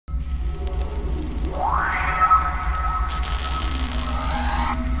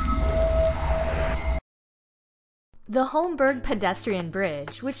The Holmberg Pedestrian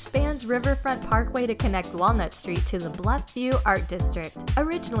Bridge, which spans Riverfront Parkway to connect Walnut Street to the Bluff View Art District,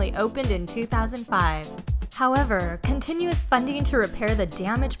 originally opened in 2005. However, continuous funding to repair the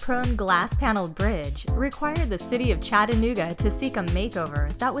damage-prone glass-paneled bridge required the City of Chattanooga to seek a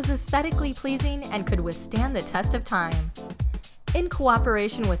makeover that was aesthetically pleasing and could withstand the test of time. In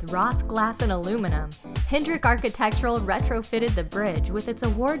cooperation with Ross Glass and Aluminum, Hendrick Architectural retrofitted the bridge with its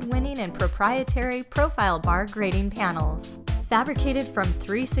award-winning and proprietary profile bar grating panels. Fabricated from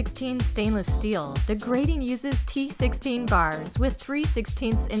 3/16 stainless steel, the grating uses T16 bars with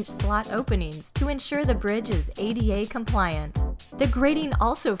 3/16-inch slot openings to ensure the bridge is ADA compliant. The grating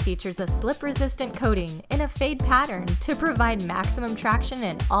also features a slip-resistant coating in a fade pattern to provide maximum traction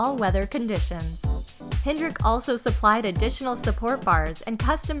in all weather conditions. Hendrick also supplied additional support bars and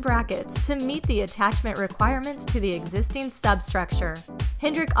custom brackets to meet the attachment requirements to the existing substructure.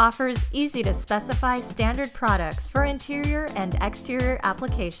 Hendrick offers easy-to-specify standard products for interior and exterior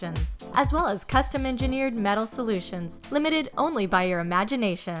applications, as well as custom-engineered metal solutions limited only by your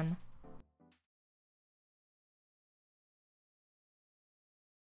imagination.